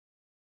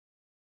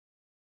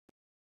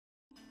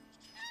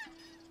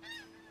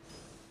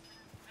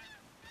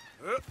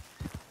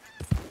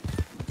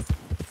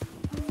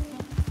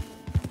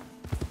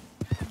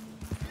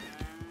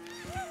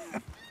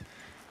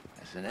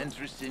That's an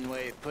interesting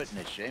way of putting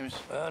it, Seamus.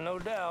 No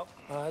doubt.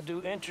 I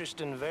do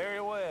interesting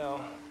very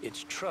well.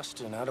 It's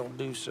trusting I don't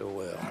do so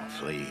well.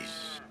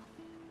 Please.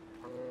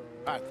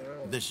 Arthur,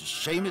 this is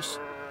Seamus.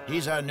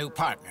 He's our new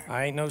partner.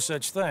 I ain't no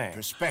such thing.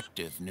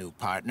 Prospective new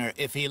partner,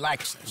 if he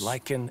likes us.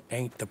 Liking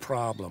ain't the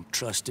problem.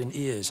 Trusting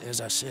is.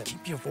 As I said,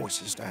 keep your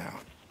voices down.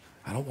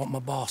 I don't want my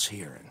boss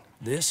hearing.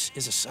 This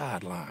is a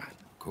sideline.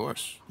 Of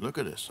course. Look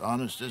at us.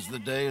 Honest as the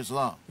day is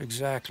long.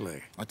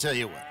 Exactly. I'll tell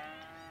you what.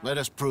 Let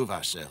us prove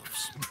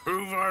ourselves.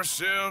 Prove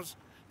ourselves?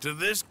 To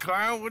this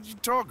clown? What you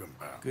talking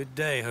about? Good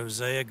day,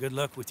 Hosea. Good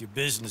luck with your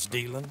business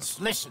dealings.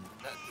 Listen,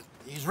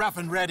 he's rough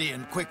and ready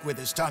and quick with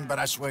his tongue, but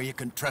I swear you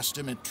can trust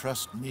him and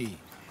trust me.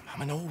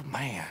 I'm an old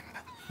man.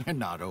 You're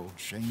not old,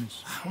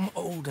 Seamus. I'm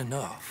old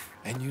enough.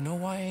 And you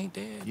know I ain't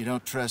dead. You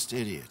don't trust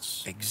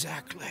idiots.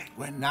 Exactly.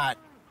 We're not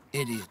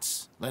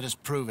idiots. Let us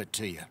prove it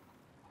to you.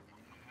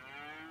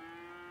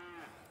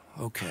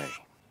 Okay.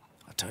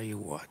 I'll tell you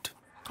what.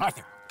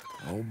 Arthur.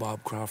 Old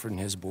Bob Crawford and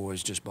his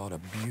boys just bought a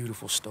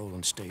beautiful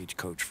stolen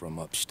stagecoach from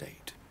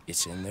upstate.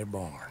 It's in their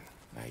barn.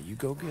 Now you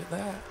go get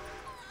that,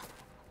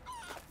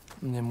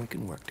 and then we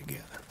can work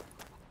together.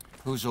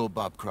 Who's old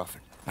Bob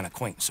Crawford? An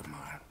acquaintance of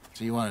mine.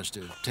 So you want us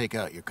to take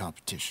out your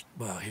competition?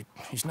 Well,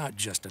 he's not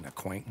just an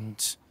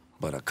acquaintance,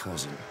 but a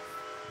cousin.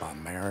 By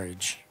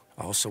marriage.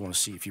 I also want to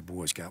see if you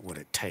boys got what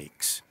it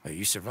takes. Now,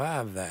 you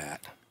survive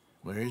that.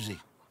 Where is he?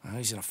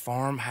 He's in a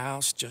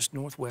farmhouse just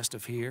northwest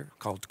of here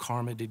called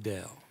Carmody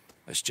Dell.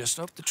 It's just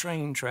up the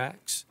train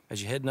tracks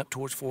as you're heading up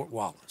towards Fort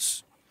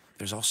Wallace.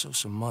 There's also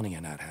some money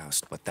in that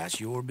house, but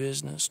that's your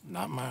business,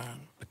 not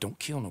mine. But don't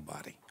kill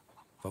nobody.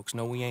 Folks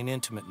know we ain't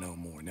intimate no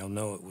more, and they'll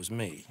know it was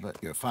me. But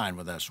you're fine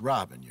with us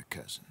robbing your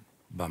cousin.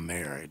 By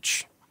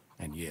marriage.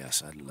 And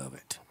yes, I'd love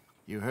it.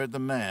 You heard the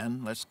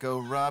man. Let's go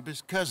rob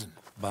his cousin.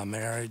 By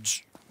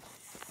marriage.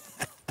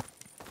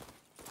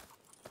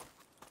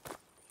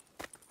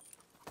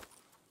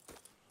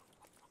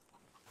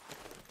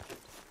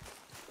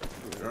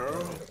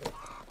 Girl?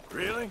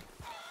 Really?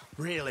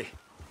 Really.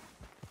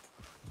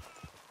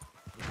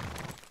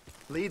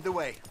 Lead the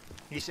way.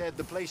 He said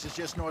the place is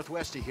just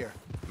northwest of here.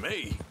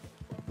 Me?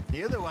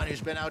 You're the one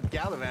who's been out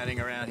gallivanting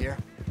around here.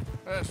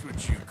 That's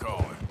what you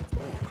call it.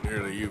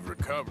 Clearly you've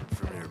recovered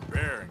from your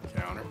bear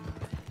encounter.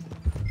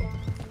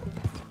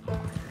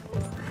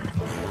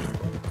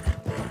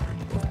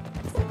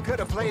 Could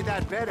have played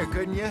that better,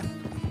 couldn't you?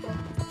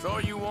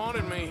 Thought you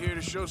wanted me here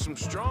to show some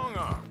strong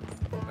arm.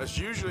 That's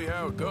usually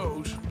how it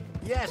goes.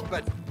 Yes,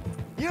 but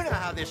you know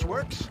how this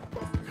works.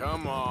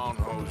 Come on,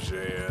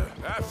 Hosea.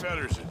 That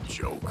feller's a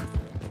joke.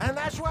 And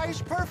that's why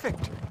he's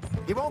perfect.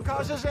 He won't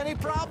cause us any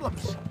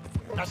problems.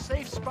 A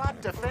safe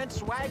spot to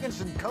fence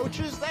wagons and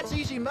coaches, that's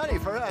easy money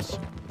for us.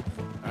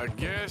 I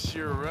guess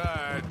you're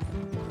right.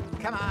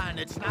 Come on,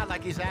 it's not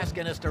like he's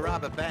asking us to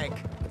rob a bank.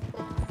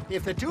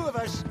 If the two of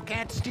us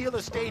can't steal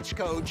a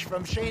stagecoach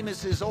from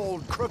Seamus's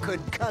old crooked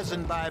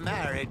cousin by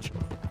marriage,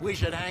 we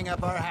should hang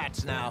up our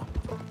hats now.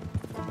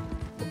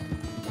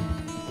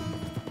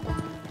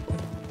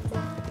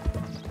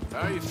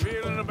 How you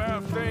feeling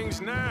about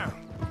things now?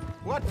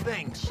 What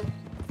things?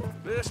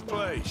 This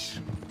place.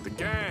 The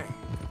gang.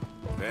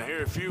 Been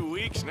here a few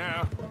weeks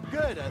now.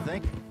 Good, I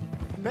think.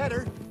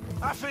 Better.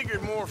 I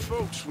figured more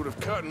folks would have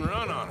cut and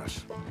run on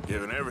us,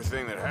 given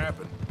everything that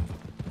happened.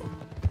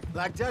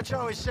 Like Dutch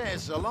always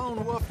says, a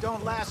lone wolf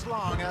don't last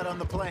long out on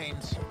the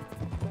plains.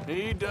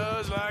 He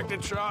does like to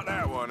trot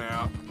that one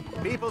out.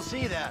 People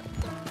see that,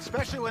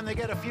 especially when they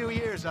get a few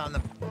years on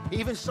them.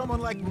 Even someone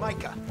like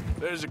Micah.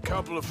 There's a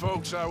couple of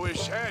folks I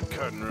wish had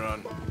cut and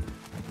run.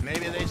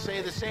 Maybe they'd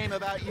say the same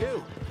about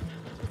you.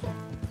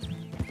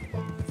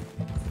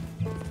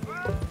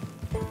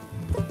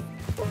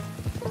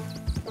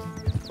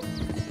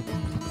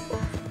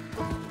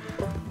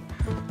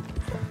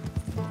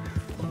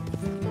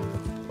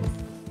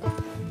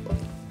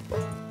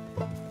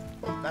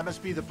 That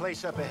must be the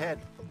place up ahead.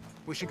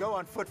 We should go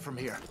on foot from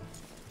here.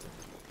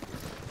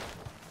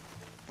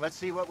 Let's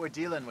see what we're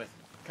dealing with.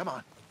 Come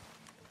on.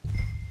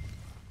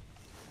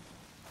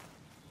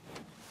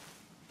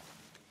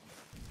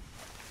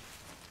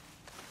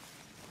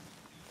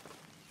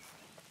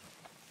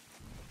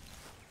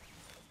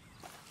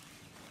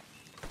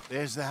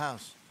 There's the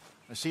house.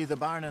 I see the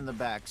barn in the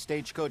back.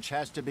 Stagecoach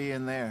has to be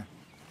in there.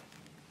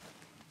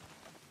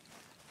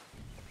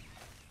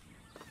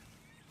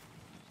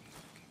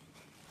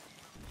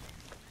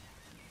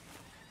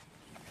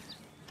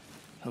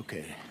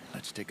 Okay,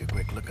 let's take a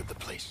quick look at the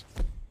place.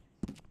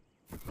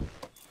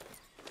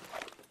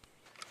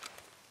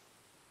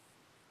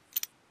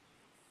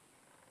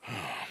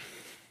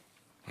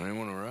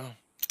 Anyone around?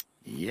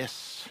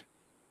 Yes.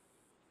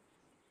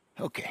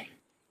 Okay.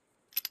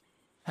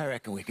 I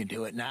reckon we can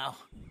do it now.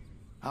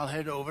 I'll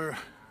head over,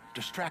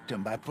 distract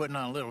him by putting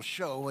on a little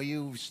show while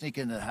you sneak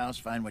into the house,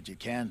 find what you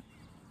can,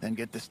 then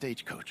get the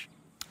stagecoach.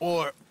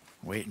 Or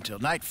wait until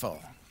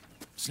nightfall.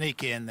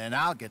 Sneak in, then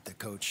I'll get the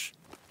coach.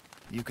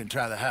 You can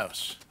try the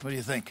house. What do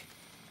you think?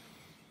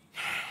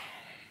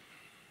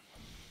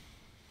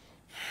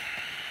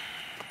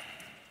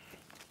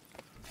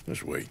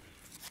 Just wait.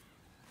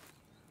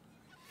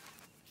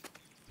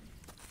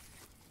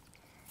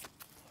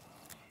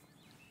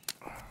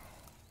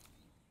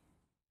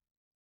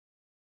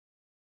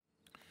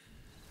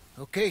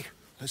 Okay,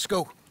 let's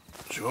go.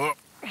 Sure.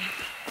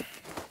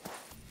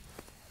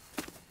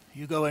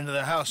 You go into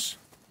the house.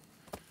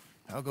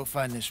 I'll go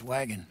find this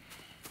wagon.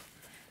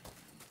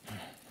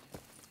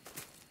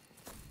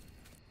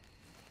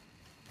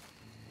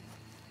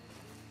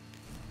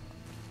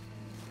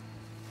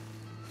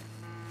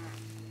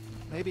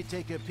 Maybe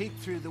take a peek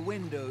through the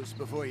windows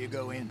before you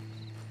go in.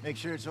 Make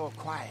sure it's all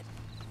quiet.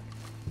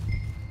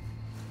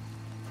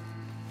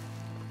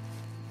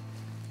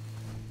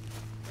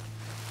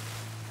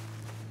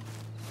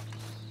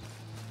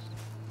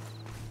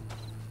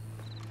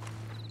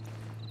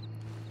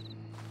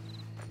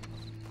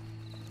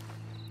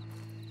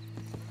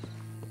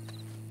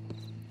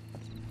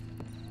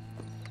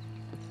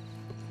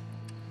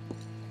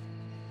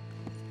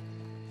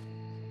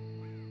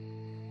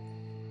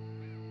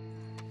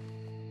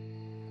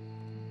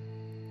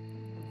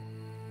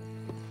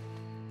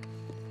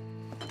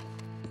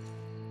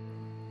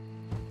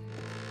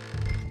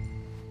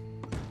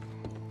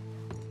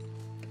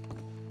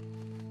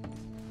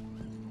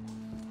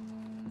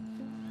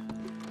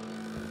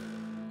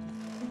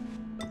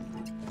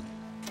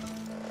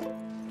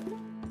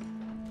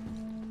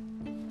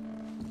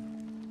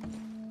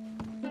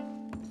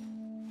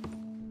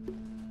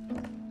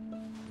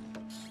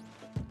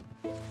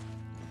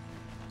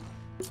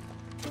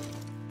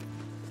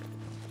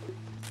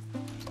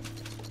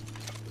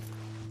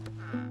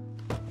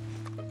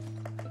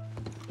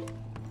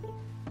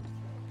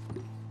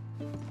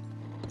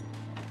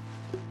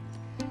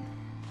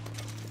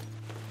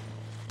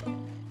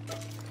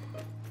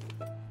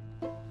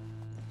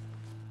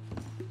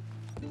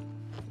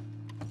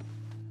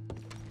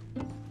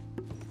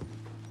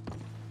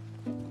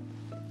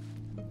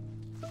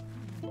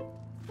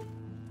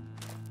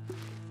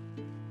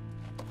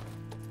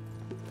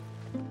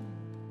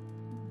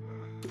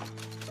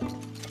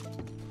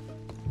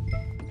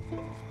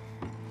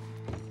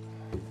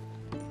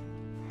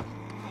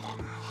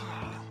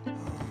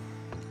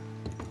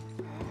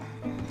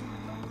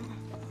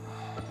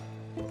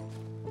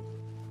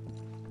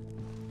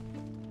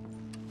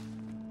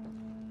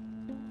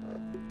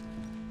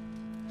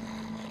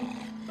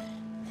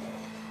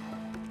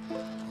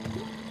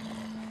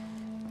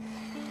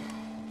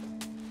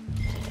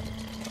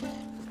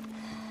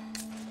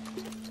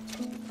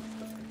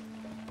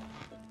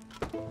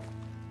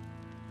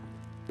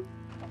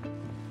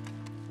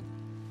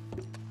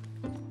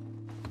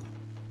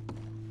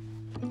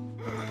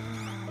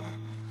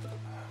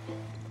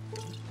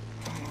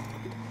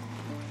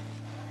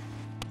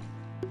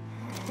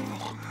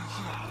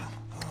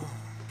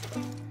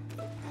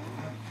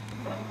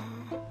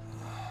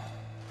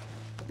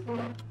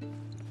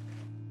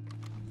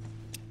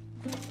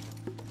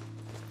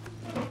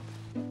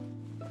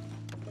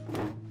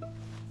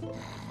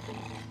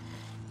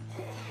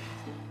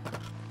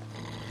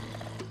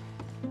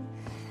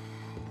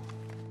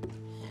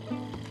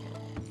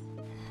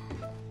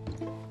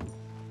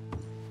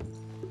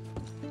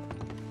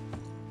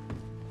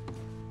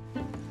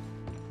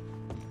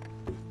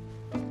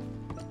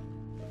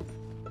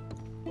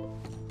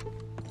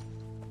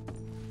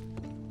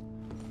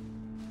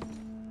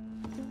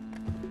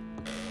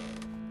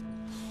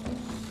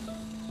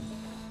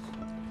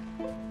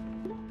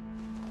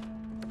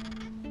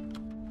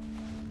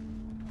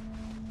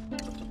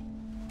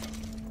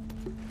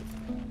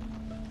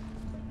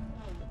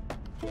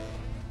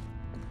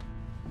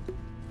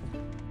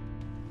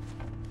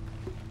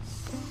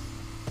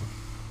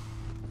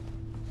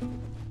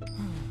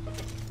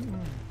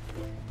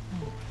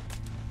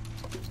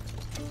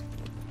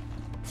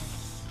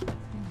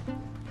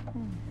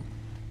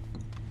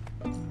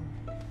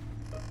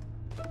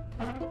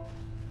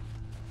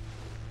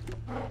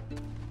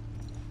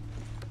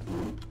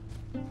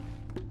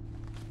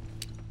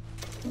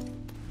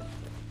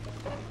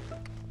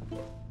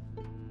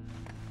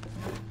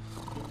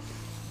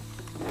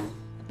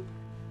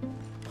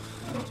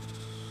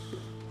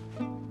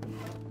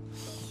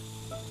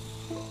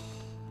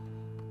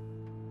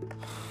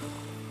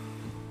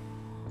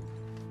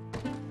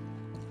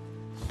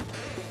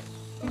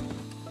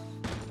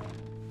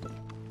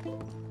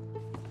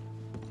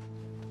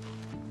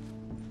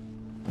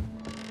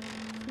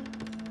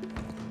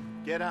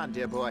 Get on,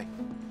 dear boy.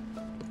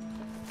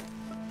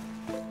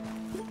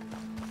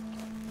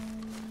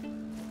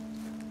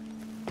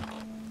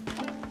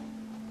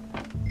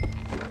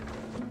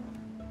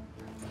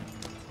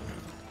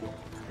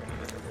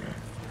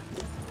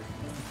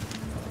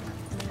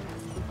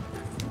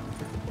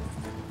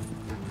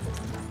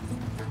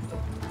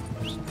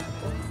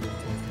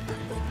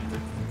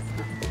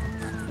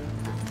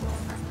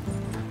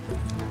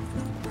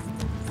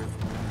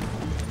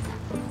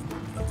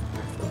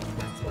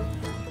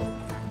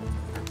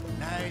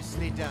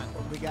 Nicely done.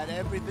 We got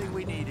everything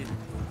we needed.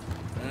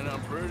 And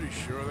I'm pretty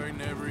sure they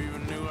never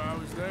even knew I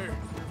was there.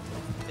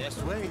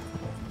 Just wait.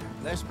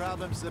 Less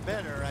problems the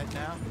better right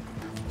now.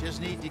 Just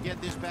need to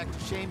get this back to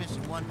Seamus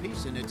in one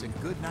piece, and it's a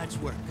good night's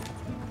work.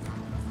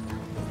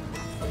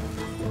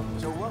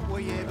 So what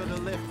were you able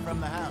to lift from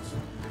the house?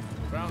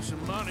 Found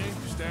some money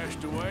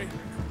stashed away.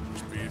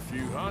 Must be a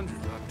few hundred,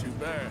 not too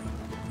bad.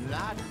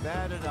 Not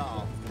bad at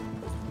all.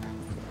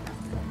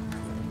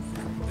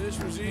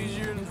 This was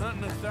easier than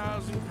hunting a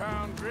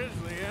 1,000-pound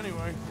grizzly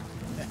anyway.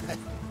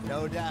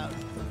 No doubt.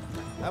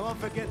 I won't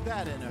forget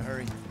that in a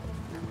hurry.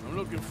 I'm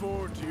looking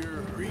forward to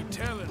your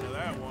retelling of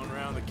that one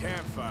around the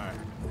campfire.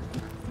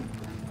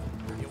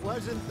 It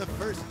wasn't the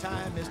first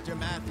time Mr.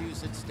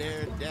 Matthews had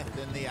stared death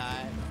in the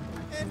eye.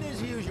 And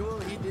as usual,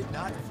 he did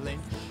not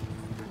flinch.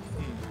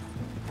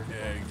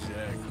 Yeah,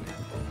 exactly.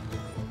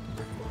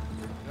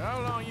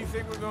 How long you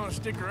think we're gonna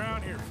stick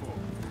around here for?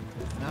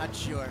 Not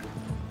sure.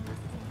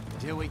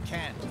 Till we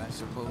can't, I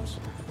suppose.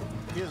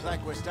 Feels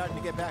like we're starting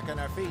to get back on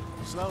our feet,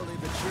 slowly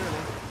but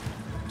surely.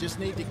 Just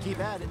need to keep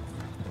at it.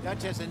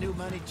 Dutch has a new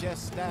money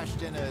chest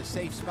stashed in a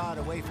safe spot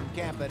away from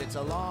camp, but it's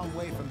a long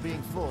way from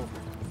being full.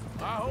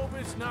 I hope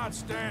it's not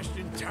stashed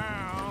in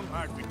town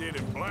like we did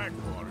in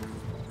Blackwater.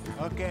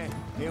 Okay,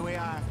 here we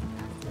are.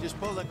 Just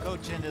pull the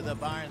coach into the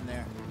barn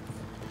there.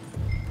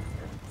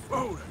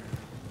 Whoa there.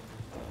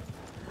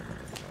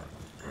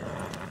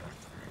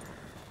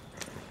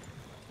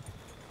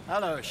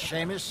 Hello,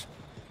 Seamus.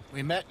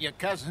 We met your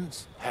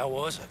cousins. How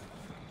was it?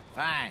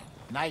 Fine.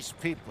 Nice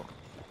people.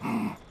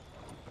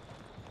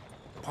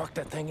 Park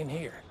that thing in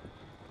here.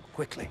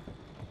 Quickly.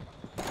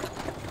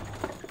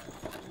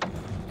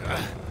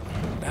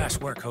 Nice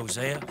work,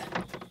 Hosea.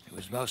 It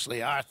was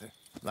mostly Arthur.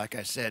 Like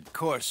I said,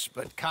 coarse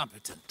but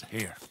competent.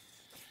 Here.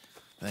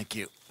 Thank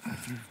you.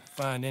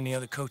 Find any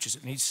other coaches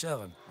that need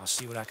selling. I'll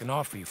see what I can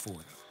offer you for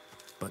them.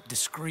 But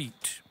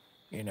discreet,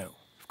 you know.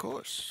 Of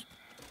course.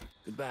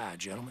 Goodbye,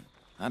 gentlemen.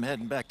 I'm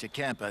heading back to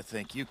camp, I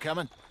think. You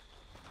coming?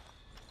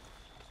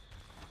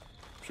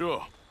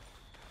 Sure.